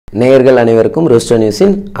நேயர்கள் அனைவருக்கும் ரூஸ்டர்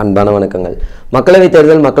நியூஸின் அன்பான வணக்கங்கள். மக்களவைத்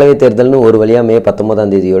தேர்தல்னு ஒரு வழியாக மே 19ஆம்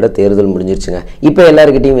தேதியோட தேர்தல் முடிஞ்சிருச்சுங்க. இப்போ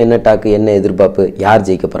எல்லாருக்கிட்டையும் என்ன டாக்கு, என்ன எதிர்பார்ப்பு, யார்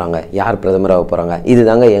ஜெயிக்க போகிறாங்க, யார் பிரதமராக போகிறாங்க,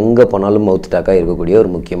 இதுதாங்க எங்கே போனாலும் மவுத் டாக்காக இருக்கக்கூடிய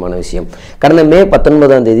ஒரு முக்கியமான விஷயம். கடந்த மே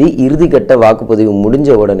 19ஆம் தேதி இறுதிக்கட்ட வாக்குப்பதிவு முடிஞ்ச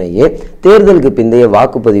உடனேயே தேர்தலுக்கு பிந்தைய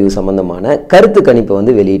வாக்குப்பதிவு சம்பந்தமான கருத்து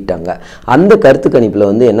கணிப்பை வெளியிட்டாங்க. அந்த கருத்து கணிப்பில்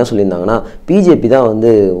என்ன சொல்லியிருந்தாங்கன்னா, பிஜேபி தான்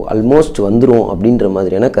ஆல்மோஸ்ட் வந்துடும் அப்படின்ற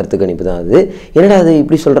மாதிரியான கருத்து கணிப்பு தான் அது. என்னடா அது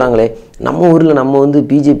இப்படி சொல்கிறாங்களே, நம்ம ஊரில் நம்ம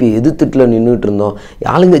பிஜேபி எதிர்த்துட்டில் நின்றுட்டு இருந்தோம்,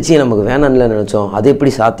 ஆளுங்கட்சியை நமக்கு வேணாம்ல நினச்சோம், அது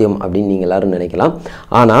எப்படி சாத்தியம் அப்படின்னு நீங்கள் எல்லாரும் நினைக்கலாம்.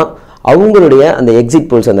 ஆனால் அவங்களுடைய அந்த எக்ஸிட்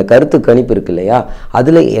போல்ஸ், அந்த கருத்து கணிப்பு இருக்கு இல்லையா,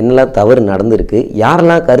 அதில் என்னெல்லாம் தவறு நடந்திருக்கு,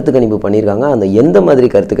 யாரெல்லாம் கருத்து கணிப்பு பண்ணியிருக்காங்க, அந்த எந்த மாதிரி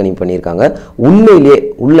கருத்து கணிப்பு பண்ணியிருக்காங்க, உண்மையிலே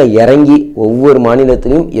உள்ள இறங்கி ஒவ்வொரு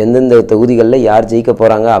மாநிலத்திலையும் எந்தெந்த தொகுதிகளில் யார் ஜெயிக்க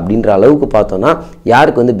போகிறாங்க அப்படின்ற அளவுக்கு பார்த்தோன்னா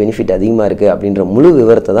யாருக்கு பெனிஃபிட் அதிகமாக இருக்குது அப்படின்ற முழு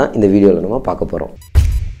விவரத்தை தான் இந்த வீடியோவில் நம்ம பார்க்க போகிறோம்.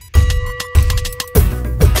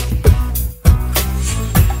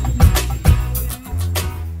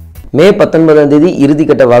 மே 19ஆம் தேதி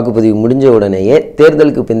இறுதிக்கட்ட வாக்குப்பதிவு முடிஞ்ச உடனேயே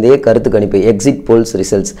தேர்தலுக்கு பிந்தைய கருத்து கணிப்பு எக்ஸிட் போல்ஸ்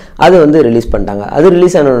ரிசல்ட்ஸ் அது ரிலீஸ் பண்ணிட்டாங்க. அது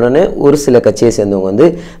ரிலீஸ் ஆன உடனே ஒரு சில கட்சியை சேர்ந்தவங்க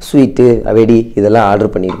ஸ்வீட்டு வெடி இதெல்லாம்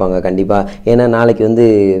ஆர்டர் பண்ணியிருப்பாங்க கண்டிப்பாக. ஏன்னா நாளைக்கு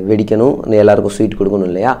வெடிக்கணும், எல்லாருக்கும் ஸ்வீட் கொடுக்கணும்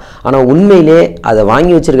இல்லையா. ஆனால் உண்மையிலே அதை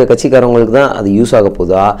வாங்கி வச்சிருக்க கட்சிக்காரவங்களுக்கு தான் அது யூஸ் ஆக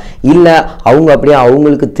போதா, இல்லை அவங்க அப்படியே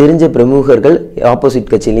அவங்களுக்கு தெரிஞ்ச பிரமுகர்கள் ஆப்போசிட்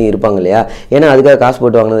கட்சியிலையும் இருப்பாங்க இல்லையா, ஏன்னா அதுக்காக காசு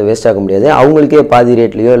போட்டு வாங்கினது வேஸ்ட் ஆக முடியாது, அவங்களுக்கே பாதி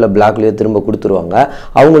ரேட்லையோ இல்லை பிளாக்லையோ திரும்ப கொடுத்துருவாங்க,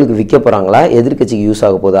 அவங்களுக்கு விற்க போகிறாங்களா, எதிர்கட்சிக்கு யூஸ்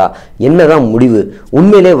ஆக போதா, என்னதான் முடிவு,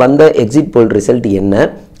 உண்மையிலே வந்த எக்ஸிட் போல் ரிசல்ட் என்ன,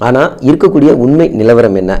 ஆனால் இருக்கக்கூடிய உண்மை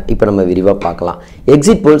நிலவரம் என்ன, இப்போ நம்ம விரிவாக பார்க்கலாம்.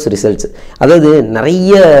 எக்ஸிட் போல்ஸ் ரிசல்ட்ஸ், அதாவது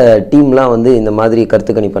நிறைய டீம்லாம் இந்த மாதிரி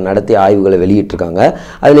கருத்து கணிப்பை நடத்தி ஆய்வுகளை வெளியிட்டிருக்காங்க.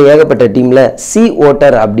 அதில் ஏகப்பட்ட டீமில் சி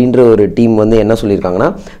ஓட்டர் அப்படின்ற ஒரு டீம் என்ன சொல்லியிருக்காங்கன்னா,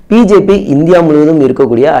 பிஜேபி இந்தியா முழுவதும்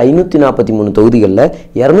இருக்கக்கூடிய 543 தொகுதிகளில்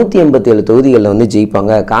 287 தொகுதிகளில்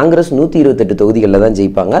ஜெயிப்பாங்க, காங்கிரஸ் 128 தொகுதிகளில் தான்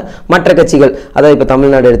ஜெயிப்பாங்க, மற்ற கட்சிகள், அதாவது இப்போ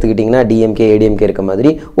தமிழ்நாடு எடுத்துக்கிட்டிங்கன்னா டிஎம்கே ஏடிஎம்கே இருக்க மாதிரி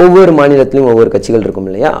ஒவ்வொரு மாநிலத்திலையும் ஒவ்வொரு கட்சிகள் இருக்கும்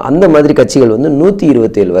இல்லையா, அந்த மாதிரி கட்சிகள்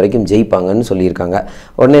 127 வரைக்கும் ஜெயிப்பாங்கன்னு சொல்லியிருக்காங்க.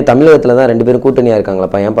 உடனே தமிழகத்தில் தான் 2 பேரும் கூட்டணியாக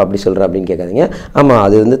இருக்காங்களப்பா, ஏன்ப்பா அப்படி சொல்கிற அப்படின்னு கேட்காதீங்க. ஆமாம்,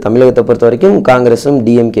 அது தமிழகத்தை பொறுத்த வரைக்கும் காங்கிரஸும்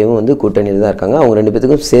டிஎம்கேவும் கூட்டணியில் தான் இருக்காங்க. அவங்க 2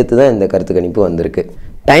 பேத்துக்கும் சேர்த்து தான் இந்த கருத்து கணிப்பு வந்திருக்கு.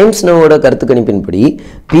 டைம்ஸ் நோவோட கருத்து கணிப்பின்படி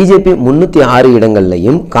பிஜேபி 306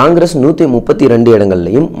 இடங்கள்லையும் காங்கிரஸ் 132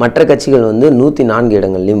 இடங்கள்லையும் மற்ற கட்சிகள் 104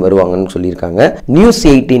 இடங்கள்லையும் வருவாங்கன்னு சொல்லியிருக்காங்க. நியூஸ்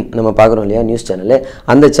 18 நம்ம பார்க்குறோம் இல்லையா, நியூஸ் சேனல்,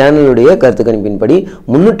 அந்த சேனலுடைய கருத்து கணிப்பின்படி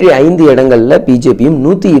 305 இடங்களில் பிஜேபியும்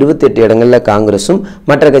 128 இடங்களில் காங்கிரஸும்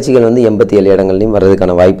மற்ற கட்சிகள் 87 இடங்கள்லையும்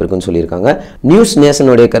வர்றதுக்கான வாய்ப்பு இருக்குன்னு சொல்லியிருக்காங்க. நியூஸ்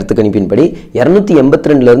நேஷனுடைய கருத்து கணிப்பின்படி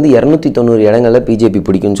 282 290 இடங்களில் பிஜேபி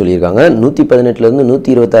பிடிக்கும்னு சொல்லியிருக்காங்க. 118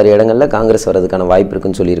 126 இடங்களில் காங்கிரஸ் வர்றதுக்கான வாய்ப்பு இருக்குன்னு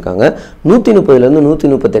சொல்லியிருக்காங்க. 130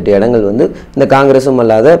 138 இடங்கள் இந்த காங்கிரஸும்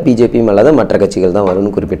அல்லாத பிஜேபியும் அல்லாத மற்ற கட்சிகள் தான்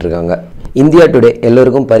வரும்னு குறிப்பிட்டிருக்காங்க. இந்தியா டுடே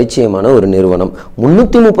எல்லோருக்கும் பரிச்சயமான ஒரு நிறுவனம்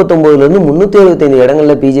 339 375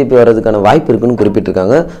 இடங்களில் பிஜேபி வர்றதுக்கான வாய்ப்பு இருக்குன்னு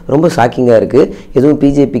குறிப்பிட்டிருக்காங்க. ரொம்ப ஷாக்கிங்காக இருக்குது. எதுவும்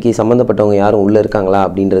பிஜேபிக்கு சம்மந்தப்பட்டவங்க யாரும் உள்ளே இருக்காங்களா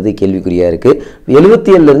அப்படின்றது கேள்விக்குறியாக இருக்குது.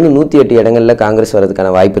 77 108 இடங்களில் காங்கிரஸ்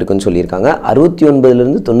வர்றதுக்கான வாய்ப்பு இருக்குன்னு சொல்லியிருக்காங்க.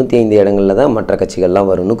 69 95 இடங்களில் தான் மற்ற கட்சிகள்லாம்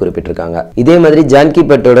வரும்னு குறிப்பிட்டிருக்காங்க. இதே மாதிரி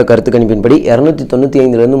ஜான்கிபேட்டோட கருத்து கணிப்பின்படி 295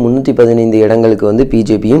 315 இடங்களுக்கு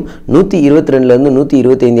பிஜேபியும், 122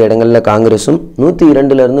 125 இடங்களில் காங்கிரஸும்,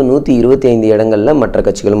 102 125 இடங்கள்ல மற்ற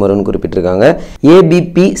கட்சிகளும் வரும்னு குறிப்பிட்டிருக்காங்க.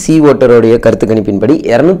 ஏபிபி சி ஓட்டருடைய கருத்து கணிப்பின்படி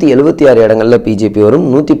 276 இடங்கள்ல பிஜேபி வரும்,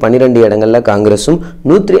 112 இடங்கள்ல காங்கிரஸும்,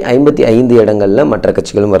 155 இடங்கள்ல மற்ற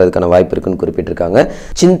கட்சிகளும் வரதுக்கான வாய்ப்பு இருக்குன்னு குறிப்பிட்டிருக்காங்க.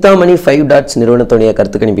 சிந்தாமணி 5 டாட்ஸ் நிறுவனத்துடைய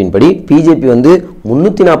கருத்து கணிப்பின்படி பிஜேபி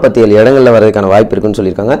 347 இடங்கள்ல வரதுக்கான வாய்ப்பு இருக்குன்னு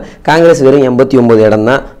சொல்லியிருக்காங்க. காங்கிரஸ் வெறும் 89 இடம்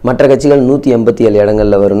தான், மற்ற கட்சிகள் 187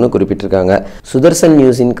 இடங்கள்ல வரும்னு குறிப்பிட்டிருக்காங்க. சுதர்சன்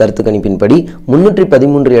நியூஸின் கருத்து கணிப்பின்படி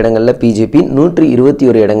 313 இடங்கள்ல பிஜேபி,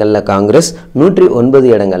 121 இடங்கள்ல காங்கிரஸ், 109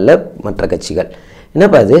 இடங்கள்ல மற்ற கட்சிகள்.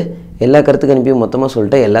 என்னப்பா இது, எல்லா கருத்து கணிப்பையும் மொத்தமாக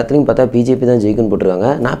சொல்லிட்டு எல்லாத்துலேயும் பார்த்தா பிஜேபி தான் ஜெயிக்குன்னு போட்டிருக்காங்க.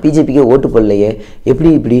 நான் பிஜேபிக்கே ஓட்டு போடலையே,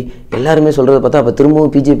 இப்படி எல்லாருமே சொல்கிறத பார்த்தா அப்போ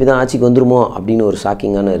திரும்பவும் பிஜேபி தான் ஆட்சிக்கு வந்துருமோ அப்படின்னு ஒரு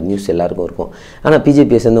ஷாக்கிங்கான நியூஸ் எல்லாருக்கும் இருக்கும். ஆனால்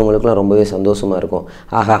பிஜேபியை சேர்ந்தவங்களுக்குலாம் ரொம்பவே சந்தோஷமாக இருக்கும்.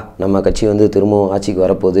 ஆஹா, நம்ம கட்சி திரும்பவும் ஆட்சிக்கு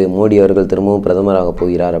வரப்போகுது, மோடி அவர்கள் திரும்பவும் பிரதமராக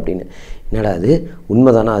போகிறார் அப்படின்னு. என்னடா அது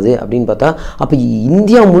உண்மைதானா அது அப்படின்னு பார்த்தா, அப்போ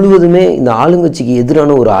இந்தியா முழுவதுமே இந்த ஆளுங்கட்சிக்கு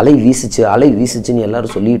எதிரான ஒரு அலை வீசுச்சுன்னு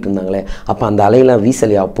எல்லாரும் சொல்லிட்டு இருந்தாங்களே, அப்போ அந்த அலையெல்லாம்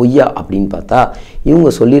வீசலையா, பொய்யா அப்படின்னு பார்த்தா இவங்க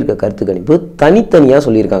சொல்லியிருக்க கருத்து கணிப்பு தனித்தனியாக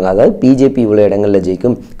சொல்லியிருக்காங்க. அதாவது பிஜேபி இவ்வளோ இடங்களில்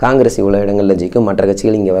ஜெயிக்கும், காங்கிரஸ் இவ்வளோ இடங்களில் ஜெயிக்கும், மற்ற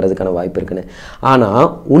கட்சிகள் இங்கே வர்றதுக்கான வாய்ப்பு இருக்குன்னு. ஆனால்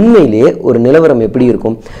உண்மையிலேயே ஒரு நிலவரம் எப்படி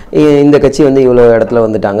இருக்கும், இந்த கட்சி இவ்வளோ இடத்துல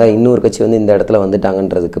வந்துட்டாங்க, இன்னொரு கட்சி இந்த இடத்துல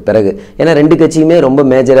வந்துட்டாங்கன்றதுக்கு பிறகு, ஏன்னா 2 கட்சியுமே ரொம்ப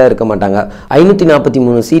மேஜராக இருக்க மாட்டாங்க.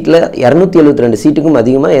 543 சீட்டில் 272 சீட்டுக்கும்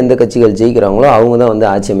அதிகமாக எந்த கட்சிகள் ஜெயிக்கிறாங்களோ அவங்க தான் வந்து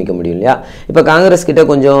ஆட்சி அமைக்க முடியும் இல்லையா. இப்போ காங்கிரஸ் கிட்ட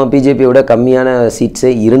கொஞ்சம் பிஜேபியோட கம்மியான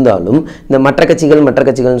சீட்ஸே இருந்தாலும் இந்த மற்ற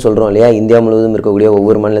கட்சிகள்னு சொல்கிறோம் இல்லையா, இந்தியா முழுவதும் இருக்கக்கூடிய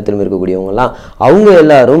ஒவ்வொரு மாநிலத்திலும் இருக்கக்கூடியவங்கலாம் அவங்க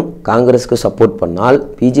எல்லாரும் காங்கிரஸுக்கு சப்போர்ட் பண்ணால்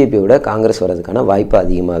பிஜேபியோட காங்கிரஸ் வர்றதுக்கான வாய்ப்பு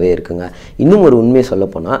அதிகமாகவே இருக்குங்க. இன்னும் ஒரு உண்மையை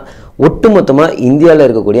சொல்லப்போனால் ஒட்டுமொத்தமாக இந்தியாவில்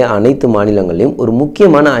இருக்கக்கூடிய அனைத்து மாநிலங்களையும் ஒரு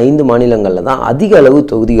முக்கியமான 5 மாநிலங்களில் தான் அதிக அளவு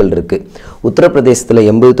தொகுதிகள் இருக்குது. உத்தரப்பிரதேசத்தில்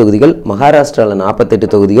 80 தொகுதிகள், மகாராஷ்டிராவில் 48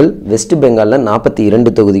 தொகுதிகள், வெஸ்ட் பெங்காலில்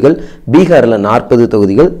 42 தொகுதிகள், பீகாரில் 40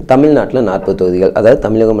 தொகுதிகள், தமிழ்நாட்டில் 40 தொகுதிகள், அதாவது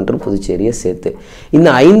தமிழகம் மற்றும் புதுச்சேரியை சேர்த்து இந்த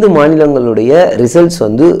 5 மாநிலங்களுடைய ரிசல்ட்ஸ்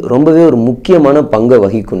வந்து ரொம்பவே ஒரு முக்கியமான பங்கை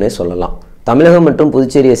வகிக்கும்னே சொல்லலாம். தமிழகம் மற்றும்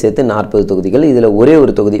புதுச்சேரியை சேர்த்து 40 தொகுதிகள், இதில் ஒரே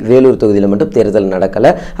ஒரு தொகுதி வேலூர் தொகுதியில் மட்டும் தேர்தல் நடக்கலை.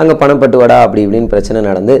 அங்கே பணப்பட்டுவாடா அப்படி இப்படின்னு பிரச்சனை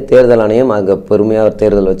நடந்து தேர்தல் ஆணையம் அங்கே பொறுமையாக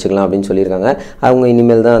தேர்தல் வச்சுக்கலாம் அப்படின்னு சொல்லியிருக்காங்க. அவங்க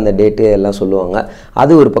இனிமேல் தான் அந்த டேட்டு எல்லாம் சொல்லுவாங்க.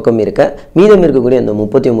 அது ஒரு பக்கம் இருக்க, மீதம் இருக்கக்கூடிய அந்த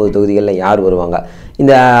 39 தொகுதிகளில் யார் வருவாங்க?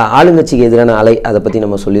 இந்த ஆளுங்கட்சிக்கு எதிரான அலை, அதை பற்றி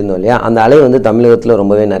நம்ம சொல்லியிருந்தோம் இல்லையா, அந்த அலை வந்து தமிழகத்தில்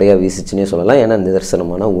ரொம்பவே நிறையா வீசிச்சுன்னே சொல்லலாம். ஏன்னா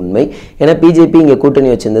நிதர்சனமான உண்மை. ஏன்னா பிஜேபி இங்கே கூட்டணி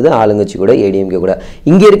வச்சிருந்தது ஆளுங்கட்சி கூட, ஏடிஎம்கே கூட.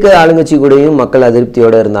 இங்கே இருக்க ஆளுங்கட்சி கூடயும் மக்கள்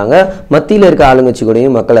அதிருப்தியோடு இருந்தாங்க, மத்தியில் இருக்க ஆளுங்கட்சி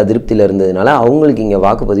கூடயும் மக்கள் அதிருப்தியில் இருந்ததுனால அவங்களுக்கு இங்கே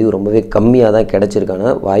வாக்குப்பதிவு ரொம்பவே கம்மியாக தான்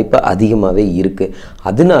கிடைச்சிருக்கான வாய்ப்பு அதிகமாகவே இருக்குது.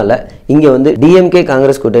 அதனால இங்கே வந்து டிஎம்கே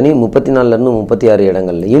காங்கிரஸ் கூட்டணி 34லேருந்து 36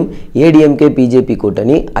 இடங்கள்லையும், ஏடிஎம்கே பிஜேபி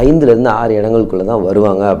கூட்டணி 5லேருந்து 6 இடங்களுக்குள்ளே தான்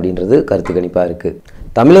வருவாங்க அப்படின்றது கருத்து கணிப்பாக இருக்குது.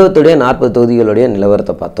 தமிழகத்துடைய 40 தொகுதிகளுடைய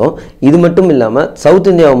நிலவரத்தை பார்த்தோம். இது மட்டும் இல்லாமல் சவுத்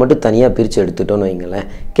இந்தியாவை மட்டும் தனியாக பிரித்து எடுத்துட்டோன்னு வைங்களேன்.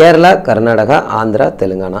 கேரளா, கர்நாடகா, ஆந்திரா,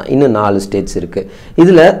 தெலுங்கானா, இன்னும் 4 ஸ்டேட்ஸ் இருக்குது.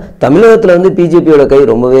 இதில் தமிழகத்தில் வந்து பிஜேபியோட கை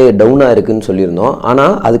ரொம்பவே டவுனாக இருக்குதுன்னு சொல்லியிருந்தோம்.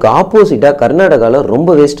 ஆனால் அதுக்கு ஆப்போசிட்டாக கர்நாடகாவில்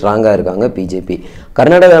ரொம்பவே ஸ்ட்ராங்காக இருக்காங்க பிஜேபி.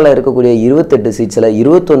 கர்நாடகாவில் இருக்கக்கூடிய 28 சீட்ஸில்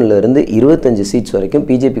 21லேருந்து 25 சீட்ஸ் வரைக்கும்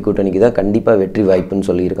பிஜேபி கூட்டணிக்கு தான் கண்டிப்பாக வெற்றி வாய்ப்புன்னு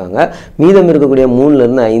சொல்லியிருக்காங்க. மீதம் இருக்கக்கூடிய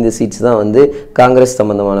 3லேருந்து 5 சீட்ஸ் தான் வந்து காங்கிரஸ்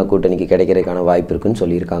சம்பந்தமான கூட்டணிக்கு கிடைக்கிறதுக்கான வாய்ப்பு இருக்குன்னு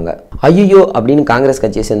சொல்லியிருக்காங்க. ஐயோ அப்படின்னு காங்கிரஸ்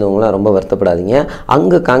கட்சியை சேர்ந்தவங்களாம் ரொம்ப வருத்தப்படாதீங்க.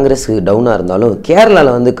 அங்கே காங்கிரஸ் டவுனாக இருந்தாலும்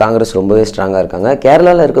கேரளாவில் வந்து காங்கிரஸ் ரொம்பவே ஸ்ட்ராங்காக இருக்காங்க.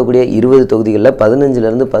 கேரளாவில் இருக்கக்கூடிய 20 தொகுதிகளில்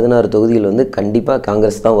 15லேருந்து 16 தொகுதிகள் வந்து கண்டிப்பாக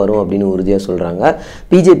காங்கிரஸ் தான் வரும் அப்படின்னு உறுதியாக சொல்கிறாங்க.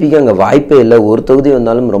 பிஜேபிக்கு அங்கே வாய்ப்பே இல்லை, ஒரு தொகுதி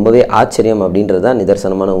வந்தாலும் ரொம்பவே ஆச்சரியம் அப்படின்றது தான்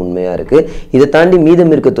நிதர்சனமான உண்மையாக இருக்குது. இதை தாண்டி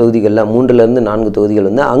மீதம் இருக்க தொகுதிகளில் 3லேருந்து 4 தொகுதிகள்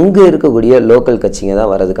வந்து அங்கே இருக்கக்கூடிய லோக்கல் கட்சிங்க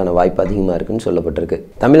தான் வரதுக்கான வாய்ப்பு அதிகமாக இருக்குன்னு சொல்லப்பட்டிருக்கு.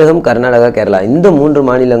 தமிழகம், கர்நாடகா, கேரளா இந்த 3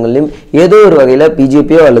 மாநிலங்களிலும் ஏதோ ஒரு வகையில்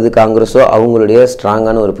பிஜேபியோ அல்லது காங்கிரஸோ அவங்களுடைய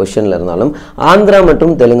ஸ்ட்ராங்கான ஒரு பொசிஷனில் இருந்தாலும், ஆந்திரா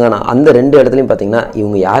மற்றும் தெலுங்கானா அந்த 2 இடத்துலையும் பார்த்தீங்கன்னா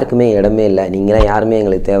இவங்க யாருக்குமே இடமே இல்லை, நீங்களாம் யாருமே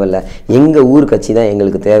எங்களுக்கு தேவையில்லை, எங்கள் ஊர் கட்சி தான்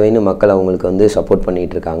எங்களுக்கு தேவைன்னு மக்கள் அவங்களுக்கு வந்து சப்போர்ட்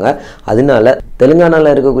பண்ணிகிட்டு இருக்காங்க. அதனால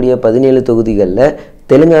தெலுங்கானாவில் இருக்கக்கூடிய 17 தொகுதிகளில்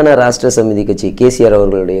தெலுங்கானா ராஷ்டிர சமிதி கட்சி, கேசிஆர்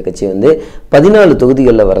அவர்களுடைய கட்சி வந்து 14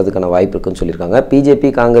 தொகுதிகளில் வர்றதுக்கான வாய்ப்பு இருக்குன்னு சொல்லியிருக்காங்க. பிஜேபி,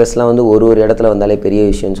 காங்கிரஸ்லாம் வந்து ஒரு இடத்துல வந்தாலே பெரிய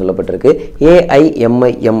விஷயம்னு சொல்லப்பட்டிருக்கு.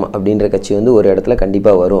 ஏஐஎம்ஐஎம் அப்படின்ற கட்சி வந்து ஒரு இடத்துல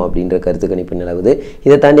கண்டிப்பாக வரும் அப்படின்ற கருத்து கணிப்பு நிலவுது.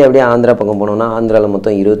 இதை தாண்டி அப்படியே ஆந்திரா பக்கம் போனோம்னா ஆந்திராவில்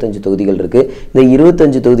மொத்தம் 25 தொகுதிகள் இருக்குது. இந்த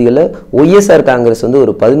 25 தொகுதிகளில் ஒய்எஸ்ஆர் காங்கிரஸ் வந்து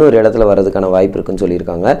ஒரு 11 இடத்துல வர்றதுக்கான வாய்ப்பு இருக்குன்னு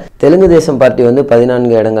சொல்லியிருக்காங்க. தெலுங்கு தேசம் பார்ட்டி வந்து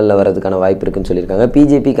 14 இடங்களில் வர்றதுக்கான வாய்ப்பு இருக்குன்னு சொல்லியிருக்காங்க.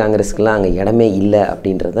 பிஜேபி, காங்கிரஸ்க்குலாம் அங்கே இடமே இல்லை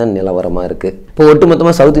அப்படின்றது தான் நிலவரமாக இருக்குது. இப்போ ஒட்டுமொத்த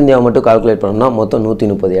சவுத் இந்தியாவை மட்டும் கால்குலேட் பண்ணோம்னா மொத்தம்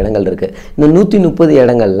 130 இடங்கள் இருக்குது. இந்த 130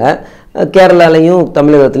 இடங்களில் கேரளாலையும்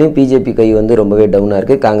தமிழகத்துலையும் பிஜேபி கை வந்து ரொம்பவே டவுனாக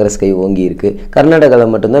இருக்குது, காங்கிரஸ் கை ஓங்கி இருக்குது.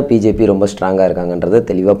 கர்நாடகாவில் மட்டும்தான் பிஜேபி ரொம்ப ஸ்ட்ராங்காக இருக்காங்கன்றதை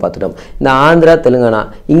தெளிவாக பார்த்துட்டோம். இந்த ஆந்திரா, தெலுங்கானா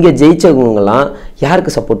இங்கே ஜெயிச்சவங்கலாம்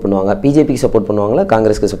யாருக்கு சப்போர்ட் பண்ணுவாங்க? பிஜேபிக்கு சப்போர்ட் பண்ணுவாங்களா,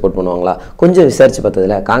 காங்கிரஸுக்கு சப்போர்ட் பண்ணுவாங்களா? கொஞ்சம் விசாரித்து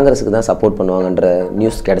பார்த்ததில் காங்கிரஸுக்கு தான் சப்போர்ட் பண்ணுவாங்கன்ற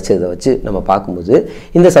நியூஸ் கிடைச்சதை வச்சு நம்ம பார்க்கும்போது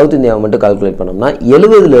இந்த சவுத் இந்தியாவை மட்டும் கால்குலேட் பண்ணோம்னா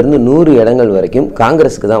 70லேருந்து 100 இடங்கள் வரைக்கும்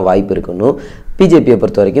காங்கிரஸுக்கு தான் வாய்ப்பு இருக்கணும். பிஜேபியை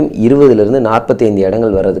பொறுத்த வரைக்கும் 20லேருந்து 45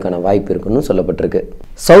 இடங்கள் வர்றதுக்கான வாய்ப்பு இருக்குன்னு சொல்லப்பட்டிருக்கு.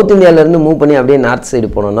 சவுத் இந்தியாவிலேருந்து மூவ் பண்ணி அப்படியே நார்த் சைடு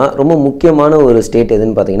போனோம்னா ரொம்ப முக்கியமான ஒரு ஸ்டேட்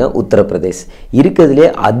எதுன்னு பார்த்தீங்கன்னா உத்தரப்பிரதேஷ். இருக்கிறதுலே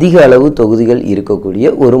அதிக அளவு தொகுதிகள்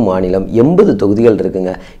இருக்கக்கூடிய ஒரு மாநிலம், 80 தொகுதிகள்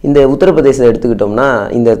இருக்குங்க. இந்த உத்தரப்பிரதேசத்தை எடுத்துக்கிட்டோம்னா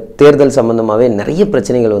இந்த தேர்தல் சம்பந்தமாகவே நிறைய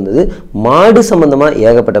பிரச்சனைகள் வந்தது. மாடு சம்பந்தமாக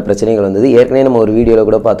ஏகப்பட்ட பிரச்சனைகள் வந்தது. ஏற்கனவே நம்ம ஒரு வீடியோவில்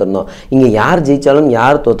கூட பார்த்துருந்தோம். இங்கே யார் ஜெயித்தாலும்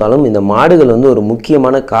யார் தோத்தாலும் இந்த மாடுகள் வந்து ஒரு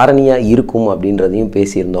முக்கியமான காரணியாக இருக்கும் அப்படின்றதையும்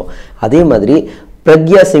பேசியிருந்தோம். அதே மாதிரி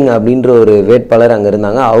பிரக்யா சிங் அப்படின்ற ஒரு வேட்பாளர் அங்கே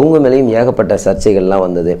இருந்தாங்க. அவங்க மேலேயும் ஏகப்பட்ட சர்ச்சைகள்லாம்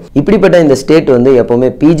வந்தது. இப்படிப்பட்ட இந்த ஸ்டேட் வந்து எப்போவுமே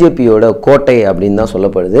பிஜேபியோட கோட்டை அப்படின்னு தான்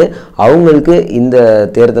சொல்லப்படுது. அவங்களுக்கு இந்த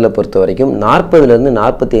தேர்தலை பொறுத்த வரைக்கும் 40லேருந்து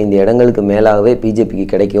 45 இடங்களுக்கு மேலாகவே பிஜேபிக்கு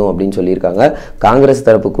கிடைக்கும் அப்படின்னு சொல்லியிருக்காங்க. காங்கிரஸ்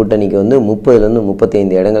தரப்பு கூட்டணிக்கு வந்து 30லேருந்து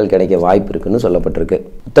 35 இடங்கள் கிடைக்க வாய்ப்பு இருக்குன்னு சொல்லப்பட்டிருக்கு.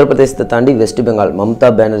 உத்தரப்பிரதேசத்தை தாண்டி வெஸ்ட் பெங்கால்,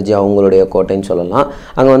 மம்தா பானர்ஜி அவங்களுடைய கோட்டைன்னு சொல்லலாம்.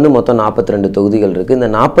 அங்கே வந்து மொத்தம் 42 தொகுதிகள் இருக்குது.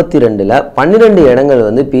 இந்த 42ல் 12 இடங்கள்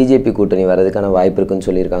வந்து பிஜேபி கூட்டணி வர்றதுக்கான வாய்ப்பு வாய்ப்பு இருக்குன்னு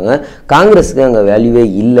சொல்லியிருக்காங்க. காங்கிரஸுக்கு அங்கே வேல்யூவே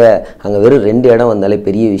இல்லை, அங்கே வெறும் 2 இடம் வந்தாலே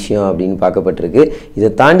பெரிய விஷயம் அப்படின்னு பார்க்கப்பட்டிருக்கு. இதை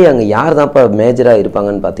தாண்டி அங்கே யார் தான் இப்போ மேஜராக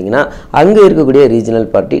இருப்பாங்கன்னு பார்த்தீங்கன்னா அங்கே இருக்கக்கூடிய ரீஜனல்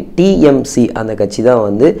பார்ட்டி டிஎம்சி அந்த கட்சி தான்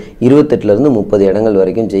வந்து 28லேருந்து 30 இடங்கள்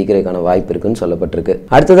வரைக்கும் ஜெயிக்கிறதுக்கான வாய்ப்பு இருக்குன்னு சொல்லப்பட்டிருக்கு.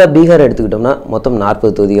 அடுத்ததாக பீகார் எடுத்துக்கிட்டோம்னா மொத்தம்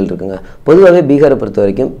 40 தொகுதிகள் இருக்குங்க. பொதுவாகவே பீகாரை பொறுத்த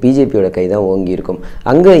வரைக்கும் பிஜேபியோட கை தான் ஓங்கி இருக்கும்.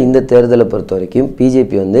 அங்கே இந்த தேர்தலை பொறுத்த வரைக்கும்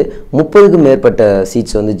பிஜேபி வந்து 30க்கும் மேற்பட்ட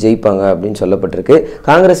சீட்ஸ் வந்து ஜெயிப்பாங்க அப்படின்னு சொல்லப்பட்டிருக்கு.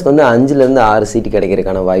 காங்கிரஸ்க்கு வந்து 5லேருந்து 6 சீட்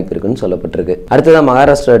கிடைக்கிறதுக்கான வாய்ப்பு இருக்குன்னு சொல்லப்பட்டிருக்கு. அடுத்ததான்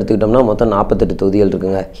மகாராஷ்டிரா எடுத்துக்கிட்டோம்னா மொத்தம் 48 தொகுதிகள்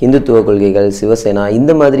இருக்குங்க. இந்துத்துவ கொள்கைகள், சிவசேனா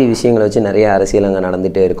இந்த மாதிரி விஷயங்களை வச்சு நிறைய அரசியல் அங்கே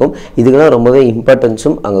நடந்துகிட்டே இருக்கும். இதுக்கெல்லாம் ரொம்பவே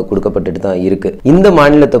இம்பார்ட்டன்ஸும் அங்கே கொடுக்கப்பட்டுட்டு தான் இருக்கு. இந்த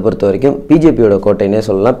மாநிலத்தை பொறுத்த வரைக்கும் பிஜேபியோட கோட்டைன்னே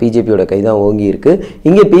சொல்லலாம். பிஜேபியோட கை தான் ஓங்கி இருக்கு.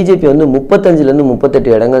 இங்கே பிஜேபி வந்து 35லேருந்து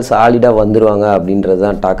 38 இடங்கள் சாலிடாக வந்துருவாங்க அப்படின்றது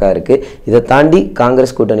தான் டாக்காக இருக்கு. இதை தாண்டி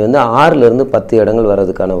காங்கிரஸ் கூட்டணி வந்து 6லேருந்து 10 இடங்கள்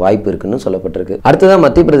வர்றதுக்கான வாய்ப்பு இருக்குன்னு சொல்லப்பட்டிருக்கு. அடுத்ததான்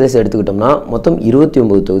மத்திய பிரதேசம் எடுத்துக்கிட்டோம்னா மொத்தம்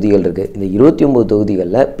 29 தொகுதிகள் இருக்கு. இந்த 29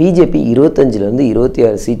 தொகுதிகளில் பிஜேபி 25லேருந்து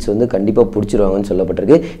 26 சீட்ஸ் வந்து கண்டிப்பாக பிடிச்சிருவாங்கன்னு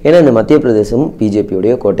சொல்லப்பட்டிருக்கு. ஏன்னா இந்த மத்திய பிரதேசமும்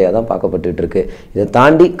பிஜேபியோடைய கோட்டையாக தான் பார்க்கப்பட்டு இருக்கு. இதை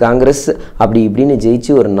தாண்டி காங்கிரஸ் அப்படி இப்படின்னு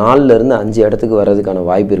ஜெயிச்சு ஒரு 4லேருந்து 5 இடத்துக்கு வர்றதுக்கான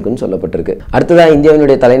வாய்ப்பு இருக்குன்னு சொல்லப்பட்டிருக்கு. அடுத்ததாக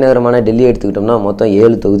இந்தியாவினுடைய தலைநகரமான டெல்லி எடுத்துக்கிட்டோம்னா மொத்தம்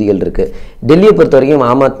 7 தொகுதிகள் இருக்கு. டெல்லியை பொறுத்த வரைக்கும்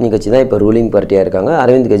ஆம் ஆத்மி கட்சி தான் இப்போ ரூலிங் பார்ட்டியாக இருக்காங்க.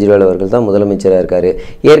 அரவிந்த் கெஜ்ரிவால் அவர்கள் தான் முதலமைச்சராக இருக்காரு.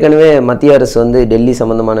 ஏற்கனவே மத்திய அரசு வந்து டெல்லி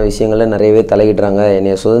சம்பந்தமான விஷயங்கள்ல நிறையவே தலையிடுறாங்க,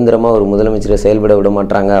 என்னை சுதந்திரமாக ஒரு முதலமைச்சரை செயல்பட விட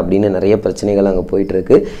மாட்டாங்க அப்படின்னு நிறைய பிரச்சனைகள் அங்கே போயிட்டு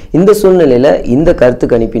இருக்கு. இந்த சூழ்நிலையில் இந்த கருத்து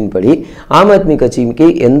கணிப்பின்படி ஆம் ஆத்மி கட்சிக்கு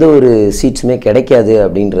எந்த ஒரு சீட்ஸுமே கிடைக்காது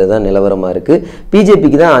அப்படின்றது தான் நிலவரமாக இருக்கு.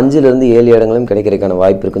 பிஜேபிக்கு தான் 5லேருந்து 7 இடங்களும் கிடைக்கிறதுக்கான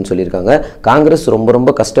வாய்ப்பு இருக்குன்னு சொல்லியிருக்காங்க. காங்கிரஸ்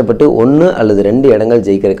ரொம்ப கஷ்டப்பட்டு 1 அல்லது 2 இடங்கள்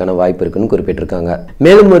ஜெயிக்கிறதுக்கான வாய்ப்பு இருக்குன்னு குறிப்பிட்டிருக்காங்க.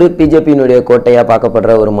 மேலும் ஒரு பிஜேபியினுடைய கோட்டையாக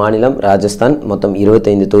பார்க்கப்படுற ஒரு மாநிலம் ராஜஸ்தான். மொத்தம்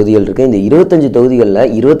 25 தொகுதிகள் இருக்கு. இந்த 25 தொகுதிகளில்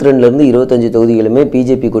 22லேருந்து 25 தொகுதிகளுமே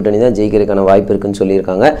பிஜேபி கூட்டணி தான் ஜெயிக்கிறதுக்கான வாய்ப்பு இருக்குன்னு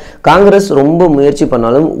சொல்லியிருக்காங்க. காங்கிரஸ் ரொம்ப முயற்சி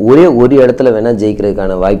பண்ணாலும் ஒரே ஒரு இடத்துல வேணா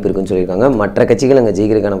ஜெயிக்கிறதுக்கான வாய்ப்பு இருக்குன்னு சொல்லியிருக்காங்க. மற்ற கட்சிகள் அங்கே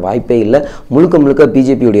ஜெயிக்கிறதுக்கான வாய்ப்பே இல்லை. முழுக்க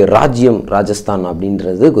பிஜேபியுடைய ராஜ்யம் ராஜஸ்தான்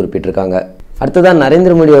அப்படின்றது குறிப்பிட்டிருக்காங்க. அடுத்ததான்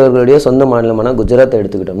நரேந்திர மோடி அவர்களுடைய சொந்த மாநிலமான குஜராத்தை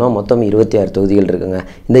எடுத்துக்கிட்டோம்னா மொத்தம் 26 தொகுதிகள் இருக்குங்க.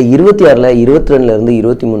 இந்த 26ல் 22லேருந்து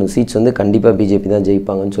 23 சீட்ஸ் வந்து கண்டிப்பாக பிஜேபி தான்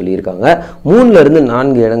ஜெயிப்பாங்கன்னு சொல்லியிருக்காங்க. 3லேருந்து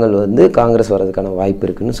 4 இடங்கள் வந்து காங்கிரஸ் வரதுக்கான வாய்ப்பு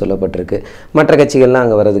இருக்குன்னு சொல்லப்பட்டிருக்கு. மற்ற கட்சிகள்லாம்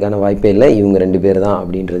அங்கே வரதுக்கான வாய்ப்பே இல்லை, இவங்க 2 பேர் தான்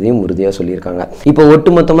அப்படின்றதையும் உறுதியாக சொல்லியிருக்காங்க. இப்போ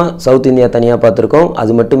ஒட்டுமொத்தமாக சவுத் இந்தியா தனியாக பார்த்துருக்கோம்.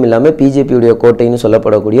 அது மட்டும் இல்லாமல் பிஜேபியுடைய கோட்டைன்னு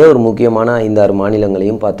சொல்லப்படக்கூடிய ஒரு முக்கியமான 5-6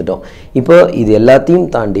 மாநிலங்களையும் பார்த்துட்டோம். இப்போ இது எல்லாத்தையும்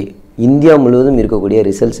தாண்டி இந்தியா முழுவதும் இருக்கக்கூடிய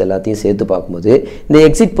ரிசல்ட்ஸ் எல்லாத்தையும் சேர்த்து பார்க்கும்போது இந்த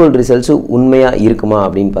எக்ஸிட் போல் ரிசல்ட்ஸு உண்மையாக இருக்குமா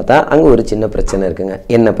அப்படின்னு பார்த்தா அங்கே ஒரு சின்ன பிரச்சனை இருக்குங்க.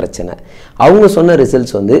 என்ன பிரச்சனை? அவங்க சொன்ன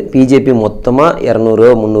ரிசல்ட்ஸ் வந்து பிஜேபி மொத்தமாக 200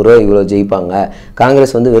 300 இவ்வளோ ஜெயிப்பாங்க,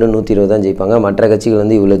 காங்கிரஸ் வந்து வெறும் 120 தான் ஜெயிப்பாங்க, மற்ற கட்சிகள்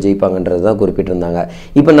வந்து இவ்வளோ ஜெயிப்பாங்கன்றது தான் குறிப்பிட்டிருந்தாங்க.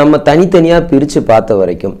 இப்போ நம்ம தனித்தனியாக பிரித்து பார்த்த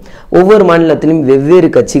வரைக்கும் ஒவ்வொரு மாநிலத்திலும் வெவ்வேறு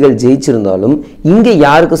கட்சிகள் ஜெயிச்சிருந்தாலும் இங்கே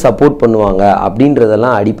யாருக்கு சப்போர்ட் பண்ணுவாங்க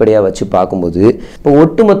அப்படின்றதெல்லாம் அடிப்படையாக வச்சு பார்க்கும்போது இப்போ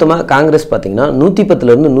ஒட்டுமொத்தமாக காங்கிரஸ் பார்த்தீங்கன்னா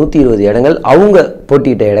 110லேருந்து 120 இடங்கள் அவங்க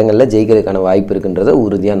போட்டியிட்ட இடங்கள்ல ஜெயிக்கிறதுக்கான வாய்ப்பு இருக்குன்றதை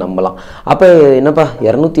உறுதியாக நம்பலாம். அப்போ என்னப்பா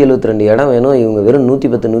 272 இடம் வேணும், இவங்க வெறும்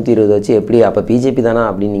 110 120 வச்சு எப்படி, அப்போ பிஜேபி தானா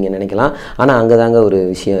அப்படின்னு நீங்கள் நினைக்கலாம். ஆனால் அங்கே தாங்க ஒரு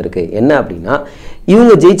விஷயம் இருக்குது. என்ன அப்படின்னா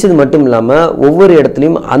இவங்க ஜெயிச்சது மட்டும் இல்லாமல் ஒவ்வொரு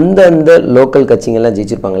இடத்துலையும் அந்த லோக்கல் கட்சிங்கள்லாம்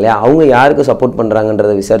ஜெயிச்சிருப்பாங்க இல்லையா, அவங்க யாருக்கு சப்போர்ட்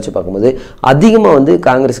பண்ணுறாங்கன்றதை விசாரித்து பார்க்கும்போது அதிகமாக வந்து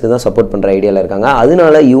காங்கிரஸுக்கு தான் சப்போர்ட் பண்ணுற ஐடியாவில் இருக்காங்க.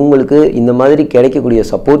 அதனால இவங்களுக்கு இந்த மாதிரி கிடைக்கக்கூடிய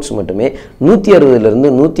சப்போர்ட்ஸ் மட்டுமே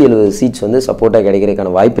 160லேருந்து 170 சீட்ஸ் வந்து சப்போர்ட்டாக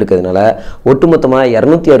கிடைக்கிறதுக்கான வாய்ப்பு இருக்கிறதுனால ஒட்டுமொத்தமாக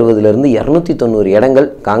 260லேருந்து 290 இடங்கள்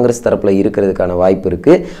காங்கிரஸ் தரப்பில் இருக்கிறதுக்கான வாய்ப்பு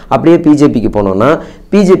இருக்குது. அப்படியே பிஜேபிக்கு போனோம்னா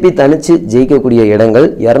பிஜேபி தனித்து ஜெயிக்கக்கூடிய இடங்கள்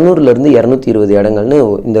 200லேருந்து 220 இடங்கள்னு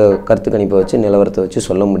இந்த கருத்து கணிப்பை வச்சு நிலவரத்தை வச்சு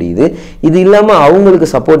சொல்ல முடியுது. இது இல்லாமல் அவங்களுக்கு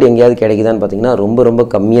சப்போர்ட் எங்கேயாவது கிடைக்குதான்னு பார்த்தீங்கன்னா ரொம்ப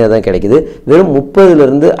கம்மியாக தான் கிடைக்குது. வெறும்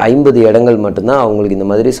 30லேருந்து 50 இடங்கள் மட்டும்தான் அவங்களுக்கு இந்த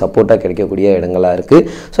மாதிரி சப்போர்ட்டாக கிடைக்கக்கூடிய இடங்களாக இருக்குது.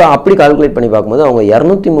 ஸோ அப்படி கால்குலேட் பண்ணி பார்க்கும்போது அவங்க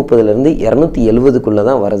 230லேருந்து 270க்குள்ளே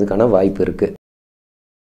தான் வரதுக்கான வாய்ப்பு இருக்குது.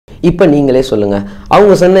 இப்போ நீங்களே சொல்லுங்கள்,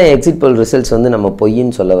 அவங்க சொன்ன எக்ஸிட் போல் ரிசல்ட்ஸ் வந்து நம்ம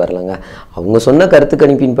பொய்ன்னு சொல்ல வரலங்க. அவங்க சொன்ன கருத்து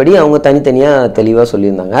கணிப்பின்படி அவங்க தனித்தனியாக தெளிவாக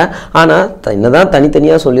சொல்லியிருந்தாங்க. ஆனால் என்னதான்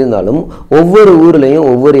தனித்தனியாக சொல்லியிருந்தாலும் ஒவ்வொரு ஊர்லேயும்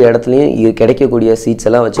ஒவ்வொரு இடத்துலையும் கிடைக்கக்கூடிய சீட்ஸ்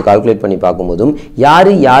எல்லாம் வச்சு கால்குலேட் பண்ணி பார்க்கும்போதும்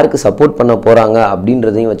யாருக்கு சப்போர்ட் பண்ண போகிறாங்க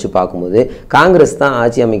அப்படின்றதையும் வச்சு பார்க்கும்போது காங்கிரஸ் தான்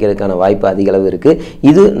ஆட்சி அமைக்கிறதுக்கான வாய்ப்பு அதிக அளவு இருக்குது.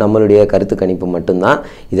 இது நம்மளுடைய கருத்து கணிப்பு மட்டும்தான்.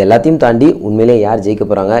 இது எல்லாத்தையும் தாண்டி உண்மையிலே யார் ஜெயிக்க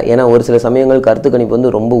போகிறாங்க, ஏன்னா ஒரு சில சமயங்கள் கருத்து கணிப்பு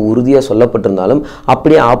வந்து ரொம்ப உறுதியாக சொல்லப்பட்டிருந்தாலும்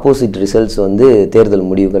அப்படியே ஆப்போசிட் ரிசல்ட்ஸ் வந்து தேர்தல்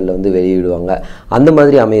முடிவுகளில் வந்து வெளியிடுவாங்க. அந்த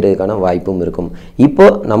மாதிரி அமைகிறதுக்கான வாய்ப்பும் இருக்கும். இப்போ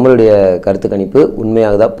நம்மளுடைய கருத்து கணிப்பு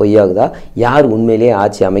உண்மையாகுதா பொய்யாகுதா, யார் உண்மையிலேயே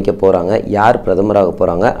ஆட்சி அமைக்க போகிறாங்க, யார் பிரதமராக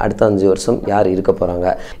போகிறாங்க, அடுத்த 5 வருஷம் யார் இருக்க போகிறாங்க.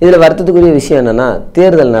 இதில் வருத்தத்துக்குரிய விஷயம் என்னென்னா,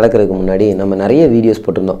 தேர்தல் நடக்கிறதுக்கு முன்னாடி நம்ம நிறைய வீடியோஸ்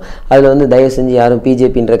போட்டிருந்தோம். அதில் வந்து தயவு செஞ்சு யாரும்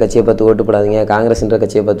பிஜேபின்ற கட்சியை பார்த்து ஓட்டு போடாதீங்க, காங்கிரஸ்ன்ற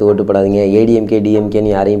கட்சியை பார்த்து ஓட்டு போடாதீங்க, ஏடிஎம்கே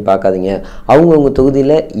டிஎம்கேன்னு யாரையும் பார்க்காதீங்க, அவங்கவுங்க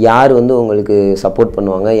தொகுதியில் யார் வந்து உங்களுக்கு சப்போர்ட்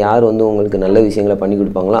பண்ணுவாங்க, யார் வந்து உங்களுக்கு நல்ல விஷயங்களை பண்ணி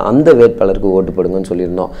கொடுப்பாங்களோ அந்த வேட்பாளருக்கு ஓட்டு போடுங்கன்னு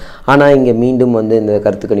சொல்லியிருந்தோம். ஆனால் இங்கே மீண்டும் வந்து இந்த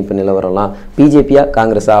கருத்து கணிப்பு நிலவரம்லாம் பிஜேபியா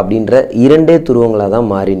காங்கிரஸா அப்படின்ற இரண்டே துருவங்களாக தான்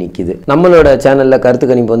மாறி நிற்கிது. நம்மளோட சேனலில் கருத்து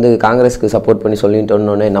கணிப்பு வந்து காங்கிரஸுக்கு சப்போர்ட் பண்ணி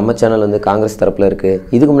சொல்லிட்டோன்னே நம்ம சேனல் வந்து காங்கிரஸ் தரப்பில் இருக்குது.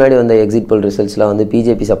 இதுக்கு முன்னாடி வந்த எக்ஸிட் போல் ரிசல்ட்ஸ்லாம் வந்து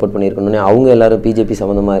பிஜேபி சப்போர்ட் பண்ணியிருக்கணுன்னே அவங்க எல்லாரும் பிஜேபி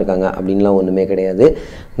சம்மந்தமாக இருக்காங்க அப்படின்லாம் ஒன்றுமே கிடையாது.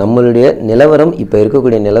 நம்மளுடைய நிலவரம் இப்போ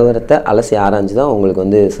இருக்கக்கூடிய நிலவரத்தை அலசி ஆராய்ஞ்சு தான் உங்களுக்கு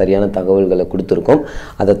வந்து சரியான தகவல்களை கொடுத்துருக்கோம்.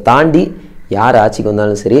 அதை தாண்டி யார் ஆட்சிக்கு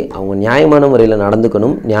வந்தாலும் சரி அவங்க நியாயமான முறையில்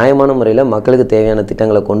நடந்துக்கணும், நியாயமான முறையில் மக்களுக்கு தேவையான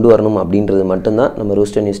திட்டங்களை கொண்டு வரணும் அப்படின்றது மட்டும்தான் நம்ம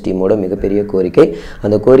ரூஸ்டர் நியூஸ் டீமோட மிகப்பெரிய கோரிக்கை.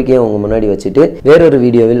 அந்த கோரிக்கையை அவங்க முன்னாடி வச்சுட்டு வேறொரு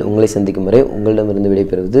வீடியோவில் உங்களை சந்திக்கும் வரை உங்களிடமிருந்து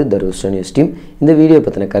விடைபெறுவது த ரூஸ்டர் நியூஸ் டீம். இந்த வீடியோ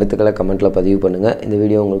பற்றின கருத்துக்களை கமெண்ட்டில் பதிவு பண்ணுங்கள். இந்த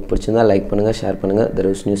வீடியோ உங்களுக்கு பிடிச்சிருந்தா லைக் பண்ணுங்கள், ஷேர் பண்ணுங்கள், த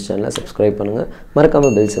ரூஸ்டர் நியூஸ் சேனலை சப்ஸ்கிரைப் பண்ணுங்கள்,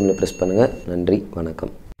 மறக்காமல் பெல் சிம்மில் ப்ரெஸ் பண்ணுங்கள். நன்றி,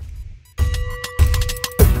 வணக்கம்.